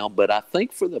right now, but I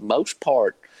think for the most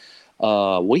part,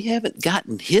 we haven't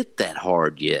gotten hit that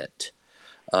hard yet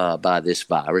by this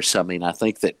virus. I mean, I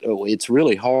think that it's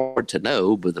really hard to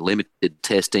know with the limited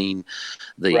testing,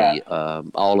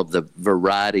 all of the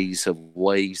varieties of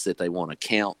ways that they want to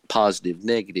count positive,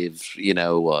 negative,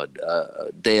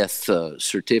 death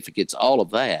certificates, all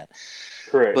of that.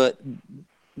 Correct.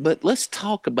 But let's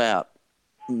talk about,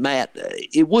 Matt,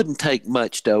 it wouldn't take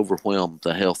much to overwhelm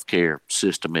the healthcare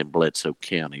system in Bledsoe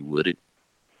County, would it?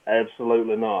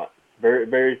 Absolutely not. Very,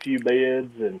 very few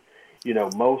beds, and,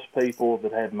 most people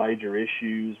that have major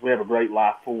issues. We have a great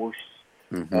life force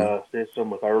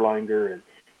system with Erlanger, and,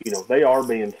 they are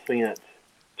being sent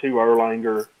to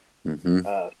Erlanger,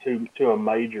 to a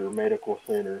major medical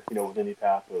center, with any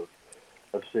type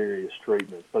of serious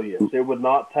treatment. So, yes, it would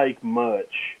not take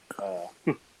much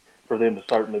for them to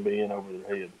certainly be in over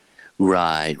their head.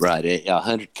 Right.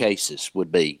 100 cases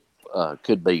could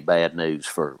be bad news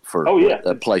for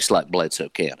a place like Bledsoe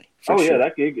County. Sure.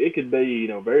 It could be,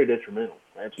 very detrimental.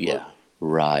 Absolutely. Yeah,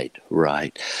 right.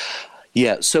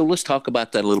 Yeah, so let's talk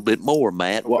about that a little bit more,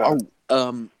 Matt. Okay.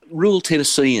 Well, rural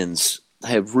Tennesseans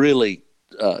have really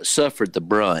suffered the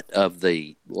brunt of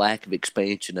the lack of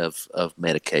expansion of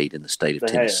Medicaid in the state of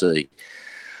Tennessee.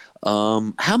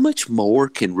 How much more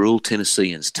can rural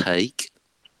Tennesseans take?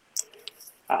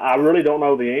 I really don't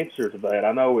know the answer to that.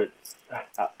 I know a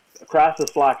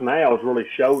crisis like now has really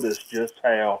showed us just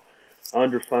how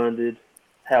underfunded,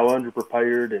 how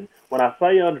underprepared. And when I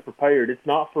say underprepared, it's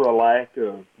not for a lack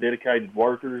of dedicated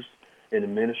workers and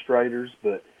administrators,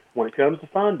 but when it comes to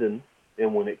funding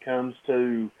and when it comes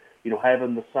to,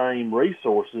 having the same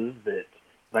resources that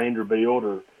Vanderbilt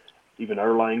or even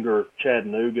Erlanger or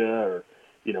Chattanooga or,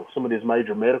 some of these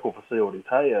major medical facilities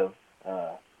have,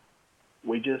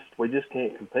 we just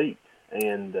can't compete.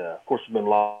 And, of course, there's been a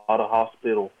lot of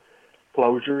hospital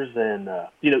closures. And,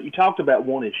 you talked about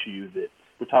one issue that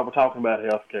we're talking about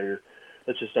health care.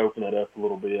 Let's just open that up a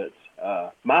little bit.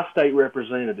 My state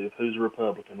representative, who's a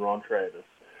Republican, Ron Travis,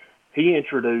 he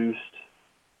introduced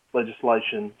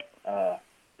legislation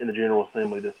in the General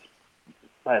Assembly this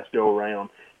past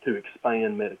go-around to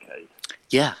expand Medicaid.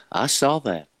 Yeah, I saw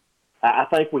that. I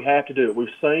think we have to do it. We've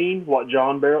seen what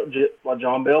John Bell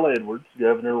Edwards,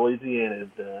 governor of Louisiana, has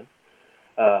done.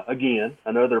 Again,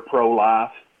 another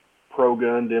pro-life,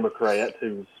 pro-gun Democrat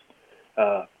who's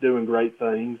doing great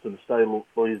things in the state of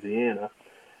Louisiana.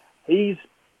 They've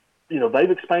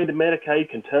expanded Medicaid.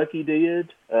 Kentucky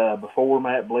did before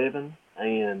Matt Blevin,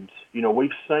 and we've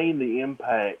seen the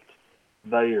impact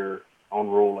there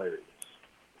on rural areas.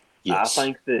 Yes. I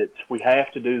think that we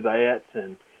have to do that,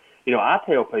 and I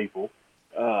tell people,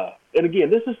 and again,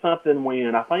 this is something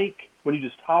when I think when you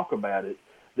just talk about it,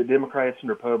 the Democrats and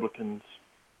Republicans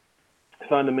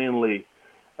fundamentally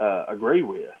agree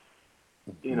with.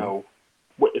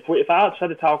 If I had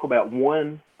to talk about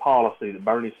one policy that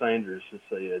Bernie Sanders has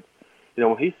said,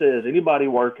 when he says anybody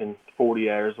working 40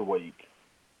 hours a week,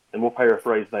 and we'll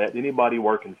paraphrase that, anybody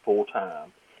working full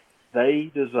time,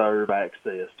 they deserve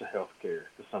access to health care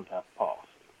to some type of policy.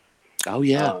 Oh,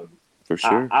 yeah, for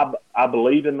sure. I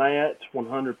believe in that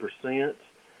 100%.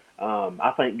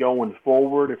 I think going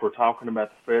forward, if we're talking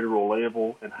about the federal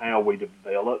level and how we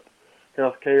develop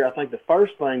health care, I think the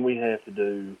first thing we have to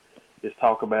do is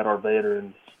talk about our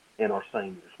veterans and our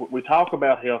seniors. We talk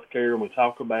about health care and we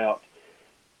talk about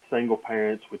single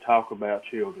parents, we talk about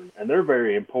children, and they're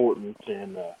very important.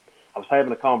 And I was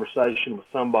having a conversation with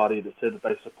somebody that said that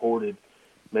they supported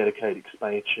Medicaid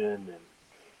expansion, and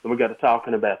then we got to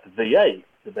talking about the VA,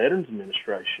 the Veterans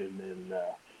Administration, and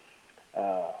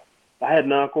I had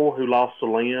an uncle who lost a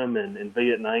limb in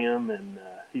Vietnam, and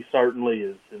he certainly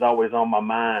is always on my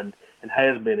mind and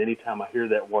has been anytime I hear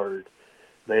that word,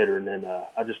 veteran. And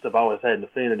I've always had an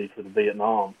affinity for the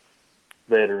Vietnam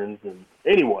veterans. And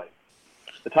anyway,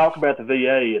 to talk about the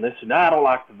VA, and they said, no, I don't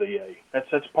like the VA.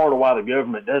 That's part of why the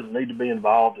government doesn't need to be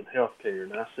involved in health care.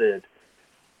 And I said,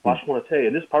 well, I just want to tell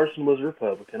you, this person was a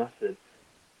Republican. I said,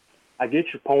 I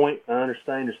get your point. I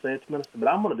understand your sentiment. I said, but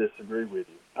I'm going to disagree with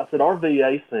you. I said, our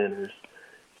VA centers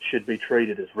should be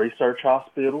treated as research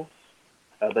hospitals,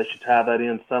 They should tie that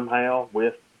in somehow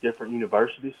with different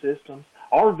university systems.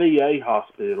 Our VA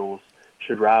hospitals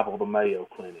should rival the Mayo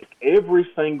Clinic. Every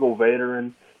single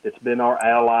veteran that's been our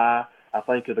ally, I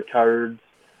think of the Kurds,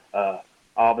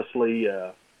 obviously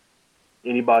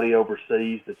anybody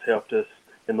overseas that's helped us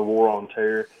in the war on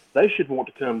terror, they should want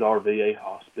to come to our VA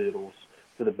hospitals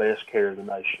for the best care of the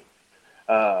nation.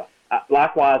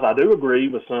 Likewise, I do agree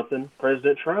with something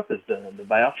President Trump has done, the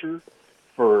voucher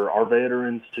for our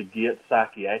veterans to get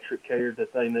psychiatric care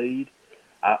that they need.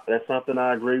 That's something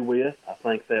I agree with. I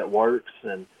think that works.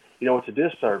 And, it's a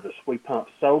disservice. We pump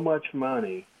so much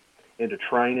money into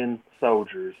training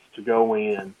soldiers to go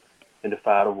in and to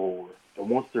fight a war. And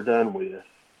once they're done with,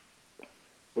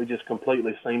 we just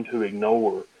completely seem to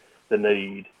ignore the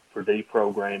need for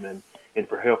deprogramming and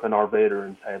for helping our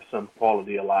veterans have some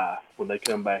quality of life when they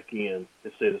come back in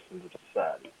as citizens of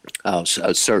society.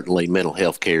 So certainly mental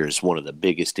health care is one of the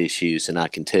biggest issues, and I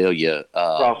can tell you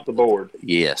across the board.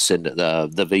 Yes, and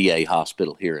the VA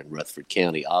hospital here in Rutherford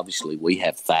County, obviously we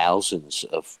have thousands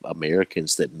of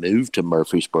Americans that move to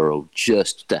Murfreesboro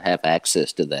just to have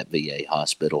access to that VA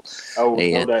hospital. Oh,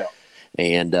 no doubt.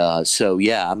 And so,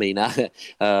 yeah, I mean, and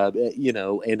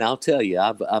I'll tell you,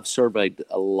 I've surveyed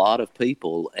a lot of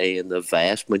people, and the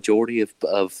vast majority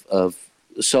of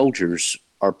soldiers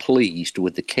are pleased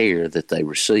with the care that they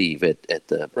receive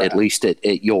at least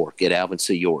at York, at Alvin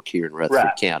C. York here in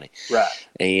Rutherford County. Right.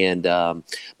 And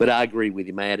but I agree with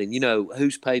you, Matt. And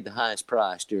who's paid the highest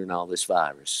price during all this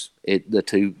virus? The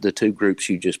two groups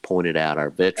you just pointed out, our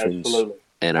veterans Absolutely.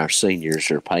 And our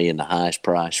seniors, are paying the highest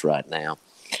price right now.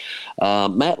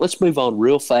 Matt, let's move on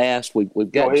real fast.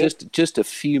 We've got just a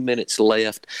few minutes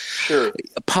left. Sure.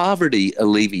 Poverty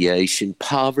alleviation.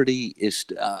 Poverty is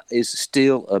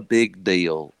still a big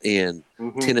deal in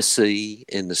Tennessee,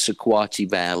 in the Sequatchie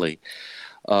Valley.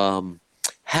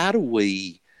 How do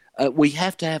we? We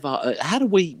have to have. How do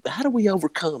we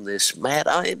overcome this, Matt?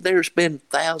 There's been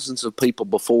thousands of people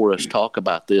before us talk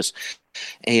about this,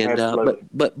 and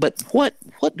but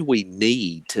what do we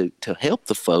need to help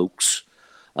the folks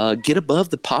get above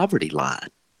the poverty line?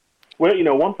 Well,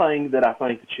 one thing that I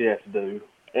think that you have to do,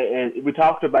 and we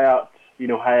talked about,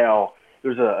 how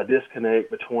there's a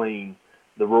disconnect between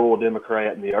the rural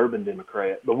Democrat and the urban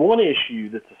Democrat. But one issue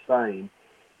that's the same,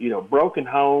 broken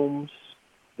homes,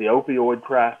 the opioid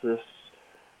crisis,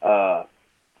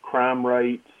 crime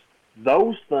rates,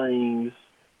 those things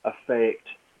affect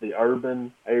the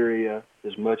urban area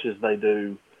as much as they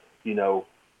do,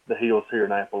 the hills here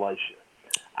in Appalachia.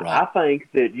 Right. I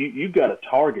think that you've got to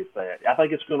target that. I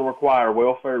think it's going to require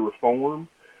welfare reform.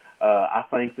 I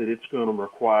think that it's going to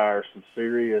require some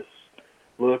serious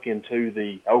look into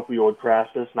the opioid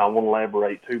crisis, and I won't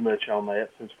elaborate too much on that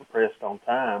since we're pressed on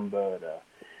time. But,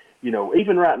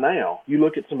 even right now, you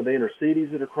look at some of the inner cities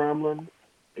that are crumbling.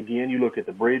 Again, you look at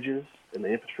the bridges and the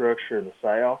infrastructure in the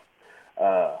South,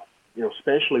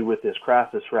 especially with this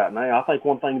crisis right now. I think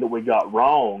one thing that we got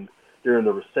wrong during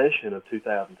the recession of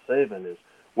 2007 is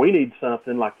we need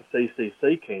something like the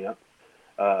CCC camp,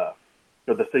 or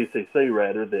the CCC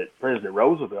rather, that President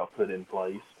Roosevelt put in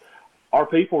place. Our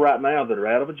people right now that are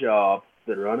out of a job,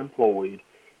 that are unemployed,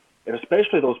 and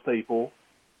especially those people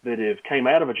that have came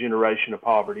out of a generation of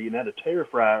poverty and that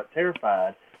are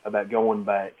terrified about going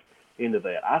back into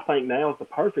that. I think now is the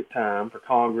perfect time for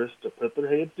Congress to put their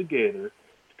heads together,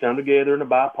 to come together in a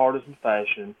bipartisan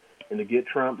fashion, and to get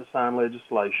Trump to sign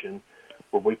legislation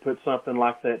where we put something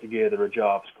like that together, a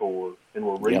jobs corps, and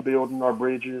we're rebuilding our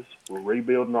bridges, we're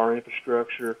rebuilding our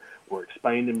infrastructure, we're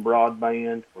expanding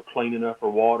broadband, we're cleaning up our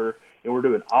water, and we're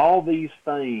doing all these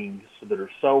things that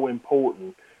are so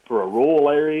important for a rural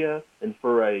area and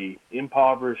for a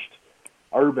impoverished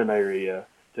urban area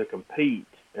to compete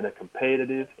in a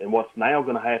competitive and what's now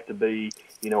going to have to be,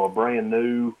 a brand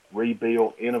new,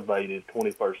 rebuilt, innovative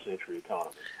 21st century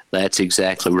economy. That's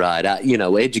exactly right.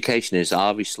 Education is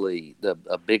obviously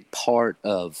a big part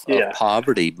of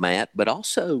poverty, Matt, but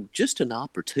also just an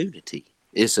opportunity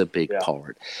is a big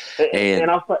part. And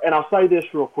I'll say this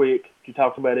real quick. You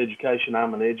talked about education.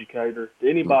 I'm an educator. To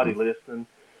anybody listening,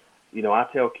 I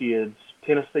tell kids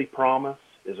Tennessee Promise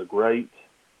is a great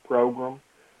program.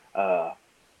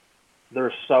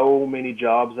 There's so many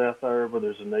jobs out there where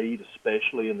there's a need,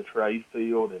 especially in the trade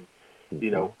field. And,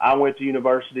 I went to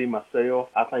university myself.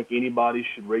 I think anybody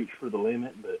should reach for the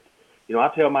limit. But,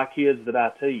 I tell my kids that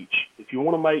I teach, if you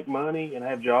want to make money and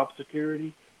have job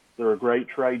security, there are great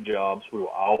trade jobs. We will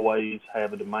always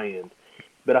have a demand.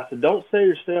 But I said, don't sell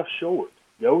yourself short.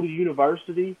 Go to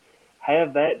university,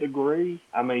 have that degree.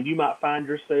 I mean, you might find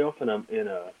yourself in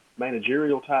a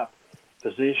managerial type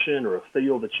position or a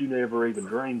field that you never even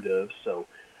dreamed of. So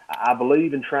I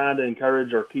believe in trying to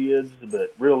encourage our kids,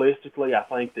 but realistically, I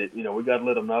think that, you know, we got to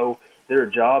let them know there are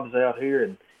jobs out here,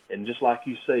 and just like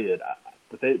you said,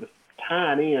 with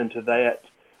tying into that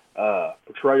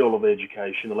portrayal of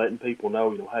education and letting people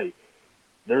know, you know, hey,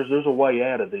 there's a way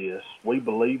out of this. We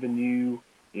believe in you.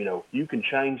 You know, you can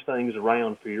change things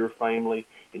around for your family,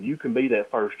 and you can be that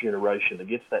first generation that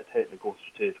gets that technical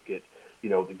certificate, you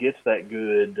know, that gets that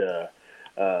good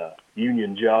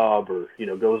union job, or, you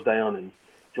know, goes down and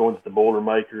joins the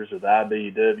Boilermakers or the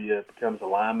IBEW, becomes a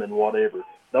lineman, whatever.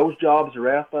 Those jobs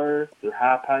are out there. They're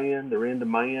high paying. They're in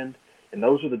demand. And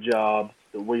those are the jobs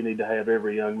that we need to have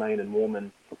every young man and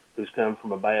woman who's come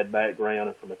from a bad background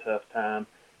and from a tough time.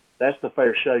 That's the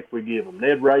fair shake we give them.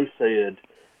 Ned Ray said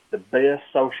the best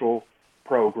social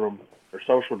program or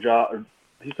social job, or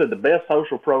he said the best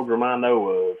social program I know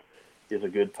of is a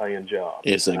good paying job.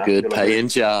 It's a good paying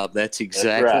job. That's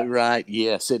exactly right.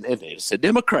 Yes. And it's a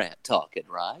Democrat talking,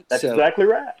 right? That's exactly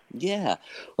right. Yeah.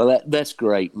 Well, that's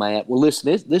great, Matt. Well,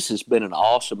 listen, this has been an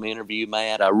awesome interview,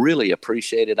 Matt. I really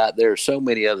appreciate it. There are so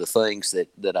many other things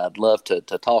that I'd love to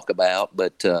talk about,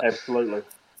 but absolutely.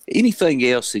 Anything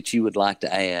else that you would like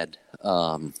to add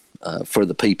for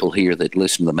the people here that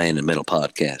listen to the Man in the Middle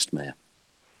podcast, Matt?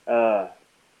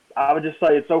 I would just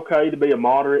say it's okay to be a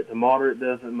moderate. The moderate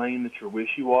doesn't mean that you're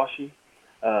wishy-washy.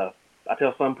 I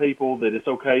tell some people that it's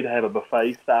okay to have a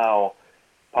buffet-style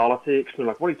politics. They're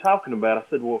like, what are you talking about? I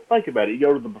said, well, think about it. You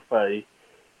go to the buffet,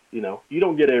 you know, you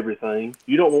don't get everything.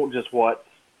 You don't want just what's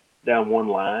down one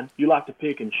line. You like to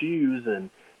pick and choose. And,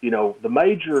 you know, the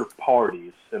major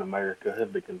parties in America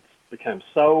have become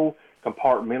so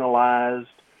compartmentalized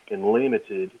and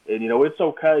limited. And, you know, it's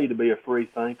okay to be a free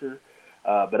thinker.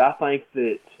 But I think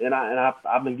that, and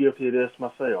I've been guilty of this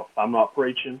myself. I'm not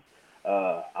preaching.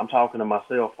 I'm talking to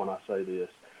myself when I say this.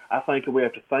 I think that we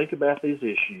have to think about these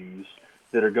issues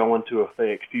that are going to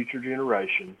affect future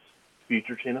generations,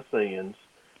 future Tennesseans,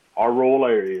 our rural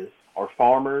areas, our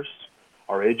farmers,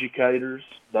 our educators,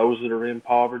 those that are in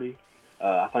poverty.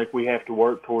 I think we have to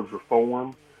work towards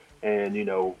reform. And, you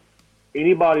know,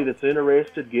 anybody that's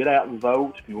interested, get out and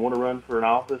vote. If you want to run for an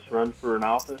office, run for an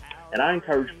office. And I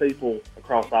encourage people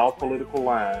across all political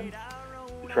lines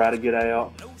to try to get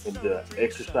out and to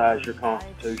exercise your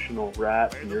constitutional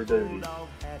rights and your duties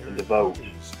and to vote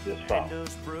this fall.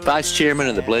 Vice Chairman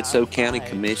of the Bledsoe County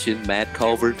Commission, Matt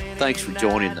Colvard, thanks for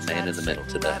joining the Man in the Middle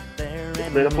today.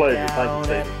 It's been a pleasure. Thank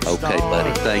you, Steve. Okay,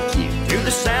 buddy. Thank you. To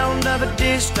the sound of a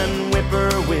distant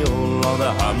whippoorwill or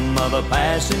the hum of a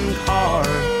passing car.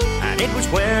 And it was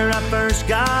where I first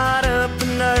got up the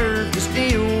nerve to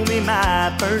steal me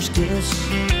my first kiss.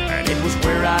 And it was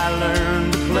where I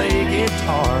learned to play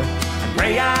guitar. And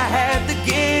pray I had the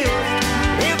gift.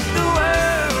 If the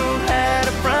world had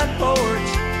a front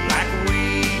porch like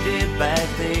we did back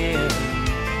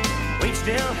then, we'd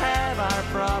still have our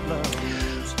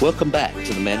problems. Welcome back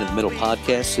to the Man in the Middle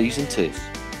podcast, Season 2.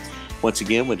 Once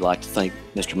again, we'd like to thank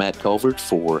Mr. Matt Colvard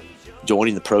for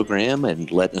joining the program and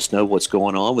letting us know what's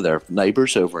going on with our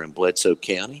neighbors over in Bledsoe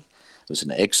County. It was an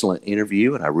excellent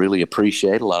interview, and I really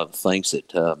appreciate a lot of the things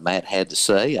that Matt had to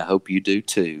say. I hope you do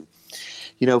too.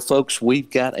 You know, folks,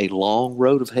 we've got a long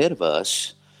road ahead of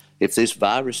us. If this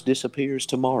virus disappears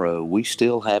tomorrow, we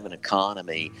still have an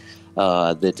economy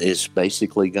that is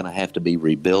basically going to have to be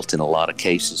rebuilt in a lot of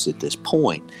cases at this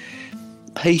point.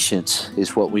 Patience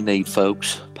is what we need,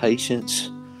 folks. Patience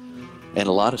and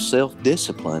a lot of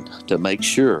self-discipline to make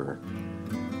sure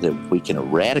that we can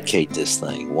eradicate this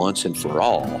thing once and for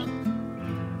all,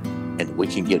 and we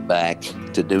can get back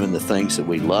to doing the things that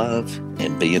we love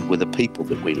and being with the people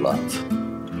that we love.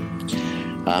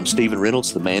 I'm Stephen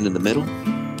Reynolds, the Man in the Middle.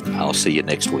 I'll see you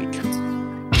next week.